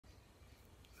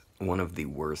one of the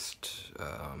worst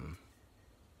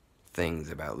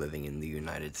things about living in the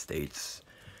United States,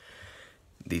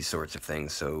 these sorts of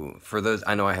things. So for those,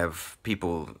 I know I have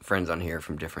friends on here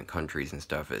from different countries and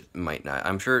stuff. It might not,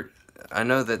 I'm sure, I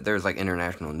know that there's like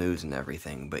international news and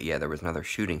everything, but yeah, there was another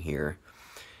shooting here,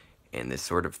 and this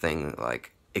sort of thing,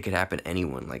 like, it could happen to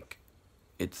anyone. Like,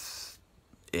 it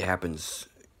happens,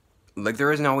 like,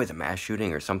 there isn't always a mass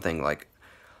shooting or something. Like,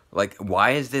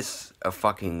 why is this a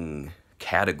fucking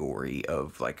category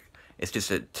of, like, it's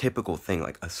just a typical thing,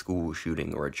 like a school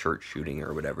shooting or a church shooting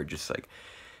or whatever, just, like,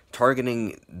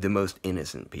 targeting the most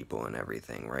innocent people and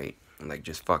everything, right? And, like,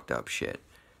 just fucked up shit.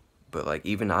 But, like,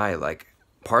 even I, like,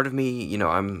 part of me, you know,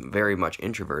 I'm very much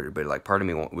introverted, but, like, part of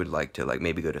me would like to, like,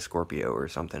 maybe go to Scorpio or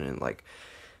something and, like,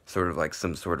 sort of like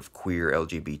some sort of queer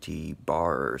LGBT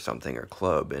bar or something, or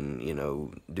club, and, you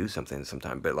know, do something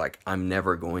sometime. But, like, I'm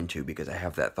never going to, because I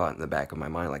have that thought in the back of my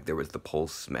mind. Like, there was the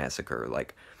Pulse massacre,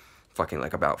 like, fucking,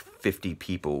 like, about 50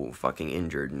 people fucking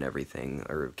injured and everything,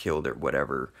 or killed or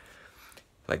whatever.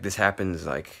 Like, this happens,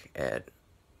 like, at,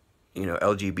 you know,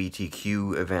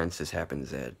 LGBTQ events. This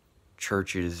happens at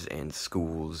churches and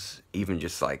schools, even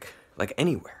just, like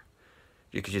anywhere.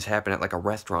 It could just happen at, like, a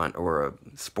restaurant or a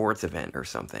sports event or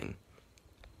something.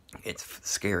 It's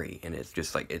scary, and it's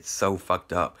just, like, it's so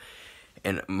fucked up.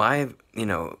 And you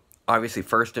know, obviously,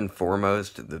 first and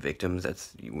foremost, the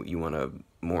victims, you want to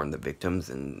mourn the victims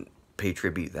and pay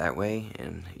tribute that way.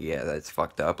 And yeah, that's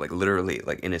fucked up. Like, literally,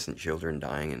 like, innocent children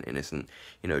dying, and innocent,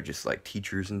 you know, just, like,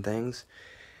 teachers and things.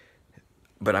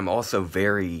 But I'm also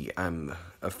I'm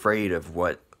afraid of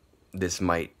what this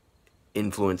might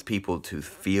influence people to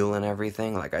feel and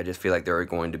everything. Like, I just feel like there are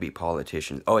going to be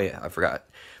politicians. Oh yeah, I forgot.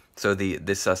 So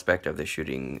this suspect of the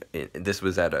shooting, this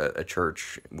was at a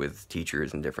church with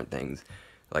teachers and different things,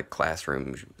 like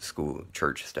classroom, school,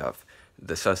 church stuff.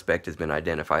 The suspect has been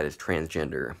identified as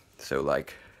transgender. So,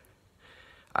 like,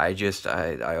 I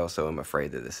also am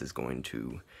afraid that this is going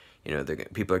to, you know,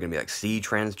 people are going to be like, see,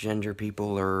 transgender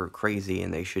people are crazy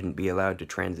and they shouldn't be allowed to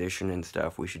transition and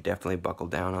stuff. We should definitely buckle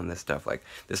down on this stuff. Like,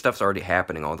 this stuff's already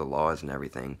happening, all the laws and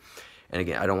everything. And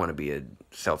again, I don't want to be a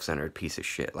self-centered piece of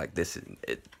shit. Like,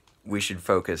 we should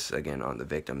focus, again, on the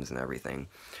victims and everything.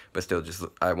 But still, just,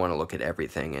 I want to look at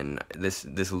everything. And this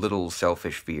little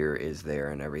selfish fear is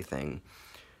there and everything.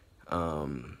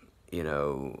 You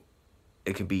know,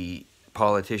 it could be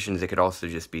politicians. It could also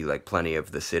just be, like, plenty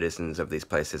of the citizens of these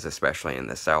places, especially in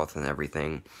the South and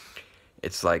everything.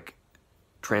 It's like,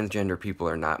 transgender people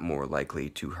are not more likely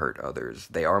to hurt others.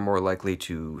 They are more likely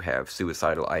to have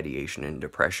suicidal ideation and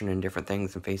depression and different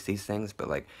things and face these things. But,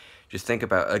 like, just think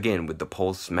about, again, with the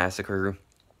Pulse massacre,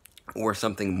 or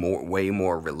something way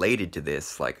more related to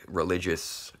this, like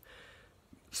religious,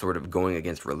 sort of going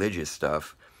against religious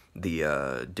stuff. The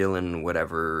Dylan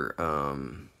whatever,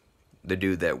 the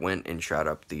dude that went and shot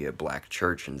up the black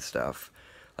church and stuff.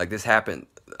 Like, this happened.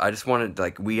 I just wanted,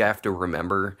 like, we have to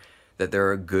remember that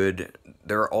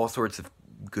there are all sorts of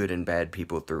good and bad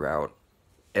people throughout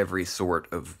every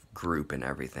sort of group and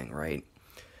everything, right?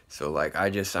 So, like,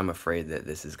 I'm afraid that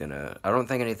this is gonna, I don't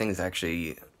think anything's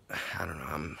actually, I don't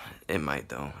know, it might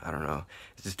though, I don't know.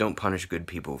 Just don't punish good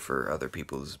people for other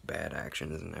people's bad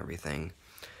actions and everything.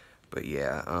 But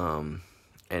yeah,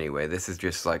 anyway, this is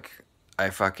just, like,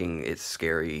 it's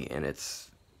scary and it's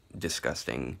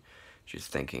disgusting just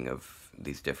thinking of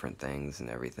these different things and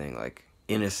everything, like,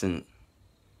 innocent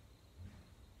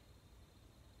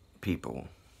people.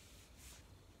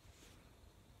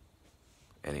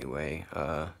 Anyway,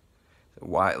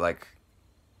 why, like,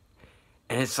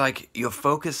 and it's like, you'll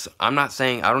focus, I'm not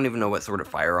saying, I don't even know what sort of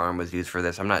firearm was used for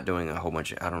this. I'm not doing a whole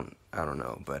bunch of, I don't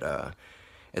know, but,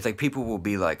 it's like, people will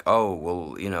be like, oh,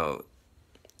 well, you know,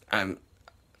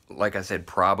 like I said,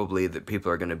 probably that people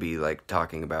are going to be, like,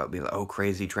 talking about, be like, oh,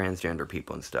 crazy transgender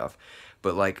people and stuff.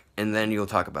 But, like, and then you'll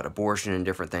talk about abortion and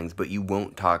different things, but you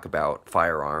won't talk about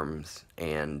firearms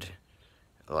and,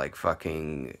 like,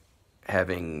 fucking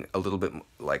having a little bit,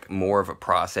 like, more of a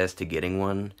process to getting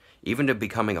one. Even to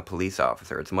becoming a police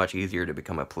officer, it's much easier to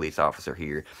become a police officer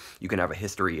here. You can have a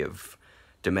history of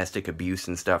domestic abuse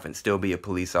and stuff and still be a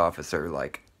police officer.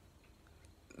 Like,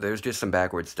 there's just some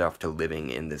backward stuff to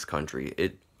living in this country.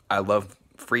 I love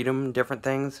freedom, different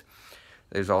things.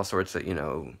 There's all sorts of, you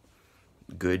know,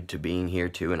 good to being here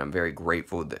too, and I'm very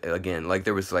grateful that, again, like,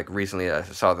 there was, like, recently I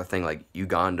saw the thing, like,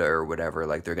 Uganda or whatever,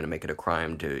 like, they're gonna make it a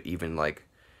crime to even, like,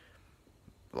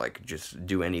 just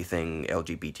do anything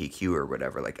LGBTQ or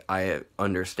whatever. Like, I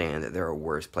understand that there are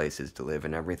worse places to live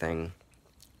and everything.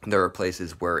 There are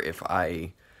places where if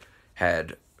I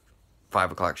had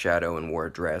 5 o'clock shadow and wore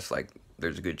a dress, like,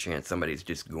 there's a good chance somebody's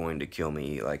just going to kill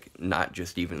me, like, not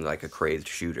just even like a crazed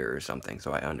shooter or something,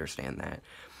 so I understand that.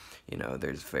 You know,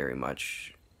 there's very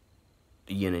much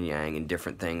yin and yang and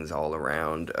different things all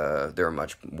around. There are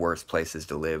much worse places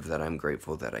to live that I'm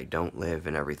grateful that I don't live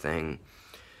and everything.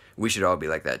 We should all be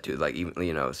like that too, like, even,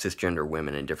 you know, cisgender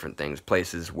women and different things,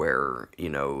 places where, you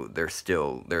know, there's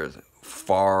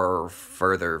far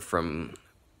further from,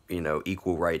 you know,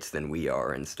 equal rights than we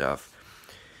are and stuff,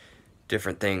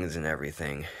 different things and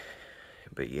everything.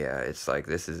 But yeah, it's like,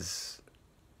 this is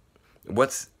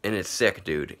and it's sick,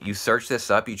 dude. You search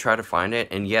this up, you try to find it,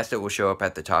 and yes, it will show up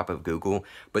at the top of Google,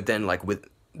 but then, like, with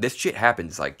this shit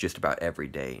happens like just about every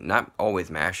day. Not always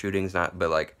mass shootings, but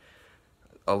like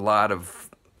a lot of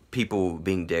people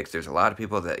being dicks. There's a lot of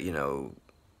people that, you know,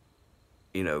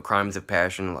 crimes of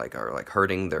passion, like, are like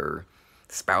hurting their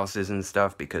spouses and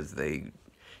stuff because they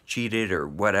cheated or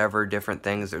whatever, different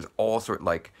things. There's all sort,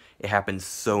 like, it happens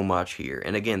so much here.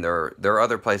 And again, there are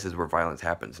other places where violence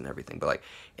happens and everything, but like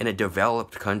in a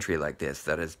developed country like this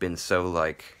that has been so,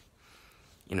 like,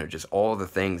 you know, just all the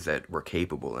things that we're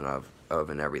capable of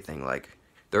and everything, like,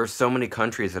 there are so many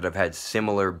countries that have had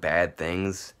similar bad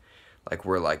things, like,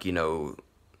 where, like, you know,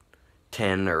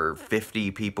 10 or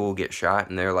 50 people get shot,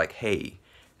 and they're like, hey,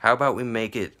 how about we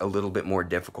make it a little bit more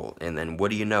difficult? And then,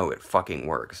 what do you know, it fucking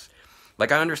works.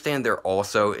 Like, I understand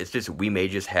it's just,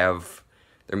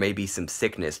 there may be some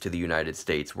sickness to the United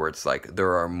States where it's like,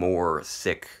 there are more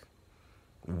sick,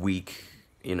 weak,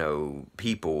 you know,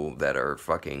 people that are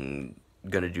fucking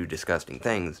gonna do disgusting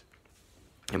things.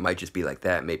 It might just be like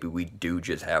that. Maybe we do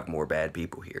just have more bad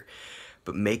people here.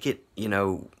 But make it, you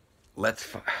know,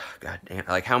 God damn,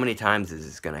 like, how many times is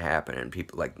this gonna happen? And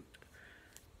people, like,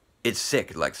 it's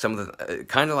sick. Like, some of the,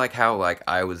 kind of like how, like,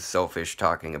 I was selfish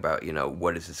talking about, you know,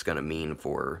 what is this gonna mean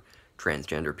for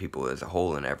transgender people as a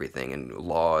whole and everything, and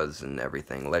laws and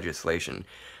everything, legislation.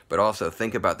 But also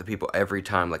think about the people every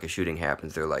time, like, a shooting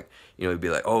happens, they're like, you know, it'd be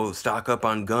like, oh, stock up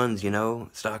on guns, you know,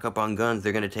 stock up on guns,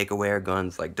 they're gonna take away our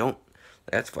guns. Like,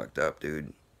 that's fucked up,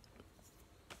 dude.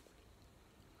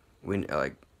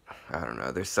 Like, I don't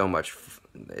know, there's so much,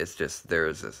 it's just, there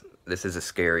are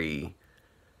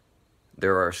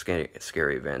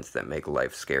scary events that make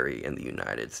life scary in the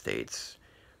United States,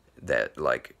 that,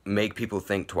 like, make people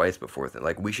think twice before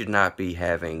like, we should not be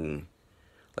having,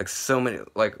 like, so many,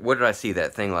 like, what did I see,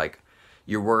 that thing, like,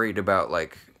 you're worried about,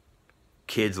 like,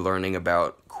 kids learning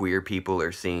about queer people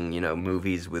or seeing, you know,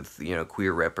 movies with, you know,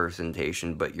 queer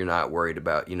representation, but you're not worried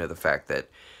about, you know, the fact that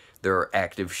there are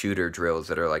active shooter drills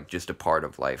that are, like, just a part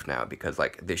of life now, because,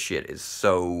 like, this shit is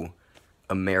so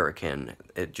American.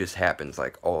 It just happens,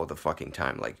 like, all the fucking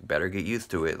time. Like, better get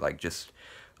used to it. Like, just,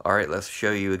 alright, let's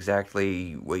show you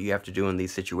exactly what you have to do in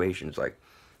these situations. Like,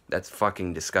 that's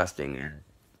fucking disgusting.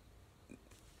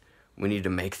 We need to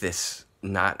make this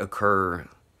not occur,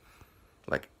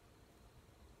 like,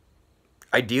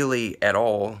 ideally at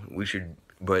all. We should,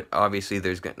 but obviously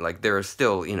there are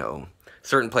still, you know,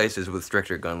 certain places with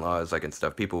stricter gun laws, like, and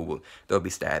stuff, there'll be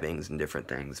stabbings and different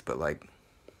things, but, like,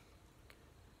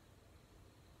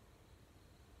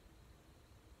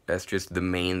 that's just the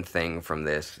main thing from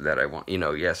this that I want, you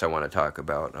know, yes, I want to talk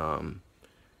about,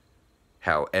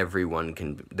 how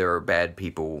there are bad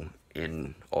people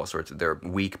in all sorts there are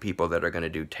weak people that are going to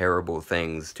do terrible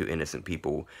things to innocent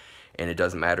people, and it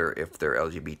doesn't matter if they're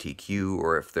LGBTQ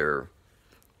or if they're,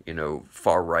 you know,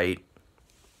 far right,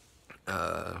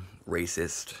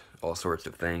 racist, all sorts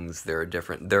of things. There are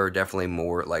definitely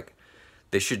more, like,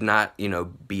 this should not, you know,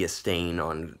 be a stain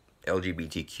on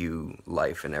LGBTQ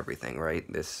life and everything, right?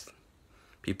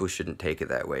 People shouldn't take it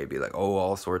that way, be like, oh,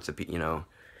 all sorts of people, you know,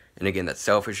 and again, that's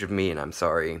selfish of me, and I'm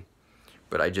sorry,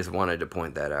 but I just wanted to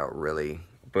point that out, really.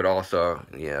 But also,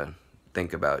 yeah,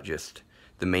 think about just,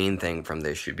 the main thing from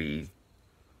this should be,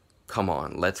 come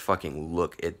on, let's fucking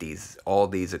look at all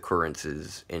these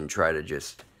occurrences and try to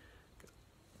just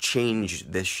change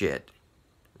this shit.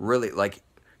 Really, like,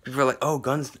 people are like, oh,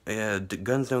 guns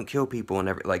don't kill people and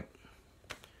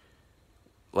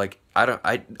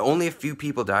only a few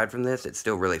people died from this. It's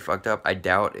still really fucked up. I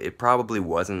doubt, it probably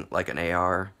wasn't, like, an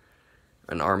AR,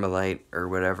 an Armalite, or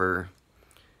whatever,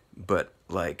 but,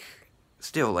 like,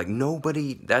 still, like,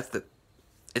 nobody,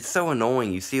 it's so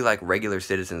annoying. You see, like, regular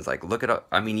citizens, like, look at,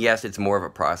 I mean, yes, it's more of a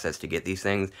process to get these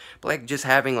things, but, like, just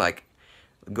having, like,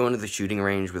 going to the shooting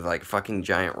range with, like, fucking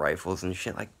giant rifles and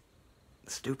shit, like,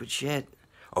 stupid shit.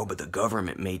 Oh, but the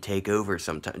government may take over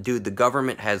sometime. Dude, the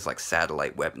government has, like,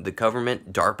 satellite weapons. The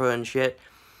government, DARPA and shit,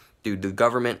 dude, the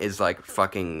government is, like,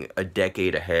 fucking a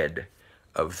decade ahead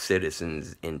of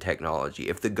citizens in technology.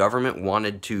 If the government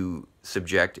wanted to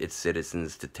subject its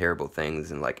citizens to terrible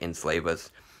things and, like, enslave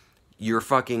us, your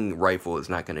fucking rifle is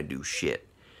not gonna do shit.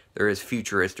 There is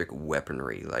futuristic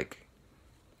weaponry, like,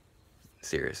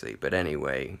 seriously. But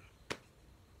anyway,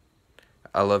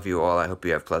 I love you all. I hope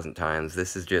you have pleasant times.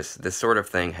 This sort of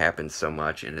thing happens so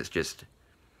much, and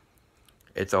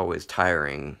it's always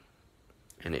tiring,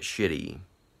 and it's shitty.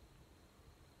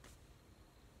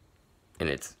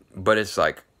 But it's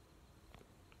like,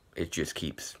 it just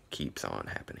keeps on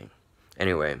happening.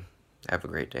 Anyway, have a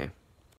great day.